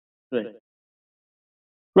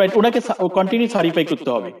 রাইট, ওনাকে কন্টিনিউ সার্টিফাই করতে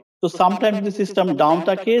হবে। তো সামটাইম যদি সিস্টেম ডাউন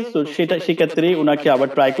থাকে, তো সেক্ষেত্রে ওনাকে আবার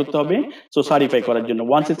ট্রাই করতে হবে, সো সার্টিফাই করার জন্য।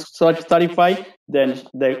 Once it's certify, then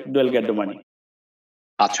they will get the money.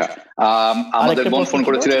 আচ্ছা, আমাদের বোন ফোন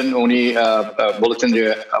করেছিলেন, উনি বলেছেন যে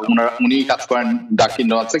উনি কাজ করেন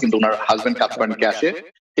ডাকিনো আছে, কিন্তু ওনার হাজবেন্ড কাজ করেন ক্যাশে,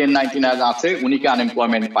 1099 আছে, উনি কি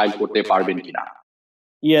আনএমপ্লয়মেন্ট ফাইল করতে পারবেন কিনা?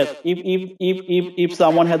 Yes, if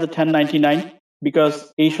someone has a 1099, because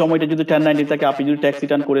এই সময়টা যদি 1090 থাকে, আপনি যদি ট্যাক্স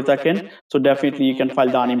রিটার্ন করে থাকেন, so definitely you can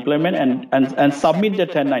file the unemployment and submit the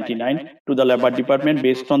 1099 to the labor department.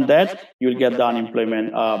 Based on that, you will get the unemployment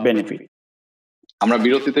benefit. আমরা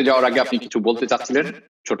বিরতিতে যাওয়ার আগে আপনি কিছু বলতে চাচ্ছিলেন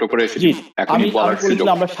ছোট করে? আমি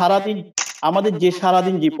বলছিলাম, আমরা আমাদের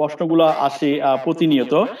সারাদিন যে প্রশ্নগুলো আসে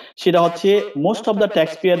প্রতিনিয়ত, সেটা হচ্ছে most of the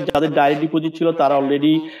tax payer যাদের ডাইরেক্ট ডিপোজিট ছিল, তারা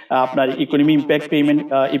অলরেডি আপনার ইকোনমি ইম্প্যাক্ট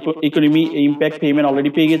পেমেন্ট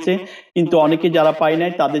অলরেডি পেয়ে গেছে, কিন্তু অনেকে যারা পায়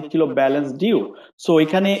নাই তাদের ছিল ব্যালেন্স ডিউ। সো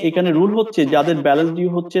এখানে রুল হচ্ছে, যাদের ব্যালেন্স ডিউ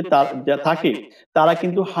হচ্ছে থাকে, তারা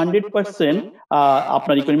কিন্তু 100%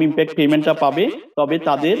 আপনার ইকোনমি ইম্প্যাক্ট পেমেন্টটা পাবে, তবে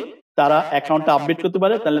তারা অ্যাকাউন্টটা আপডেট করতে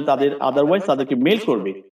পারে, তাহলে আদারওয়াইজ তাদেরকে মেল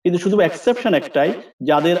করবে। কিন্তু শুধু এক্সেপশন একটাই,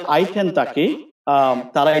 যাদের I-10 থাকে,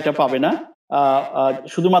 তারা এটা পাবে না। তারা 100% ইকোনমি ইম্প্যাক্ট পেমেন্টটা পাবে, তবে তাদের 100%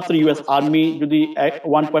 শুধুমাত্র ইউএস আর্মি যদি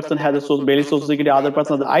ওয়ান পার্সন হ্যাজ এ বেলি social security, other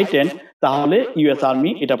person has I-10, তাহলে ইউএস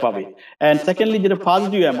আর্মি এটা পাবে। এন্ড সেকেন্ডলি যেটা ফার্স্ট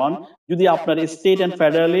ডিউ অ্যামাউন্ট, যদি আপনার স্টেট এন্ড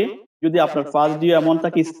ফেডারেলি যদি আপনার ফার্স্ট ডিউ অ্যামাউন্ট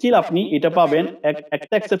থাকে স্টিল আপনি এটা পাবেন।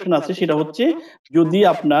 একটা এক্সেপশন আছে, সেটা হচ্ছে যদি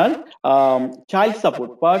আপনার চাইল্ড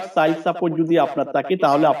সাপোর্ট চাইল্ড সাপোর্ট যদি আপনার থাকে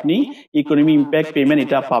তাহলে আপনি ইকোনমি ইম্প্যাক্ট পেমেন্ট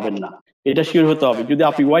এটা পাবেন না। এটা শিওর হতে হবে। যদি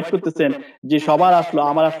আপনি ওয়েট করতেছেন যে সবার আসলো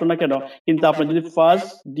আমার আসলো না কেন, কিন্তু আপনার যদি first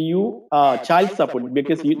due child support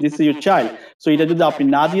because this is your child, so এটা যদি আপনি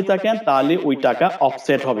না দিয়ে থাকেন তাহলে ওই টাকা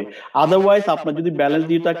অফসেট হবে। আদারওয়াইজ আপনার যদি ব্যালেন্স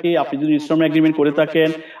দিয়ে থাকে, আপনি যদি ইনস্টলমেন্ট এগ্রিমেন্ট করে থাকেন,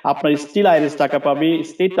 আপনার স্টিল আইআরএস টাকা পাবে,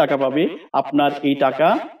 স্টেট টাকা পাবে, আপনার এই টাকা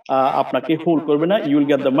আপনাকে হোল্ড করবে না, you will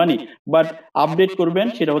get the money. But update করবেন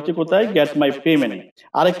সেটা হচ্ছে কোথায়, গেট মাই পেমেন্ট।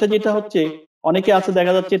 আরেকটা যেটা হচ্ছে, অনেকে আছে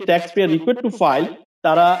দেখা যাচ্ছে tax payer request to file,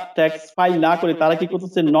 তারা ট্যাক্স ফাইল না করে তারা কি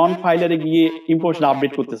করতেছে, নন ফাইলারে গিয়ে ইম্পোর্টেশন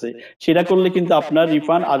আপডেট করতেছে। সেটা করলে কিন্তু আপনার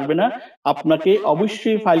রিফান্ড আসবে না, আপনাকে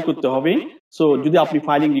অবশ্যই ফাইল করতে হবে। সো যদি আপনি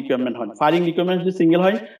ফাইলিং রিকোয়ারমেন্ট হন, ফাইলিং রিকোয়ারমেন্ট যদি সিঙ্গেল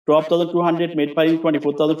হয় 12,200, মেড ফাইলিং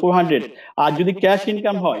 24,400। আর যদি ক্যাশ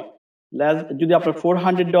ইনকাম হয়, যদি আপনার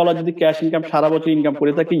 $400 যদি ক্যাশ ইনকাম সারা বছর ইনকাম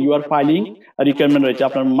করে থাকে, ইউআর ফাইলিং রিকোয়ারমেন্ট রয়েছে,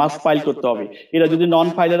 আপনার মাস্ট ফাইল করতে হবে। এটা যদি নন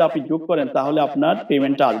ফাইলার আপনি যোগ করেন তাহলে আপনার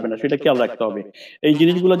পেমেন্টটা আসবে না, সেটা খেয়াল রাখতে হবে। এই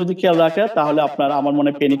জিনিসগুলো যদি খেয়াল রাখে তাহলে আপনার, আমার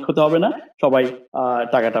মনে পেনিক হতে হবে না, সবাই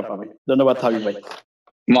টাকাটা পাবে। ধন্যবাদ হাবিব ভাই।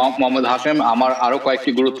 মোহাম্মদ হাশেম, আমার আরো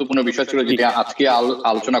কয়েকটি গুরুত্বপূর্ণ বিষয় ছিল যেটা আজকে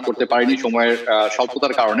আলোচনা করতে পারিনি সময়ের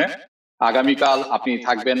স্বল্পতার কারণে। আগামীকাল আপনি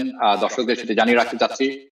থাকবেন, দর্শকদের সাথে জানিয়ে রাখতে চাচ্ছি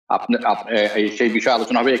সেই বিষয়ে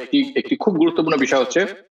আলোচনা হবে। একটি খুব গুরুত্বপূর্ণ বিষয় হচ্ছে,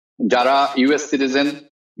 যারা US citizen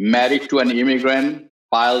married to an immigrant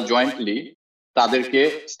file jointly, তাদেরকে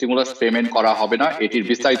স্টিমুলাস পেমেন্ট করা হবে না। এটির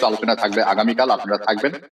বিস্তারিত আলোচনা থাকবে আগামীকাল, আপনারা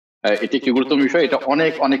থাকবেন। এটি একটি গুরুত্বপূর্ণ বিষয়, এটা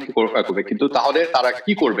অনেক করবে। কিন্তু তাহলে তারা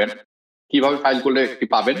কি করবেন, কিভাবে ফাইল করলে এটি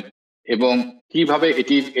পাবেন, এবং কিভাবে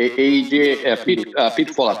এটির এই যে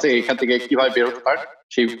পিটফল আছে এখান থেকে কিভাবে বের হতে পারেন,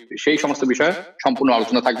 সেই সমস্ত বিষয়ে সম্পূর্ণ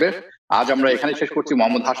আলোচনা থাকবে। আজ আমরা এখানে শেষ করছি।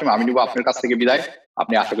 মোহাম্মদ হাশেম, আমি নিব আপনার কাছ থেকে বিদায়।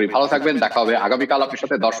 আপনি আশা করি ভালো থাকবেন, দেখা হবে আগামীকাল আপনার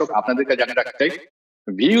সাথে। দর্শক, আপনাদেরকে জানিয়ে রাখতে চাই,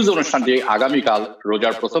 ভিউজ অনুষ্ঠানটি আগামীকাল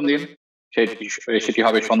রোজার প্রথম দিন, সেটি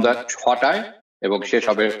হবে সন্ধ্যা 6টায় এবং শেষ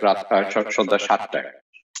হবে সন্ধ্যা 7টায়।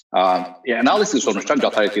 অ্যানালিসিস অনুষ্ঠান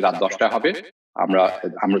যথারীতি রাত 10টায় হবে।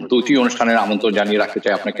 আমরা দুটি অনুষ্ঠানের আমন্ত্রণ জানিয়ে রাখতে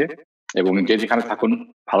চাই আপনাকে, এবং যে যেখানে থাকুন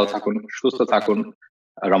ভালো থাকুন, সুস্থ থাকুন।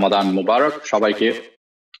 রমাদান মুবারক সবাইকে।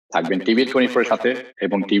 থাকবেন TBN 24 এর সাথে,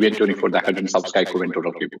 এবং TBN 24 দেখার জন্য সাবস্ক্রাইব করবেন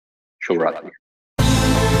টোটাল টিভি। শুভরাত্রি।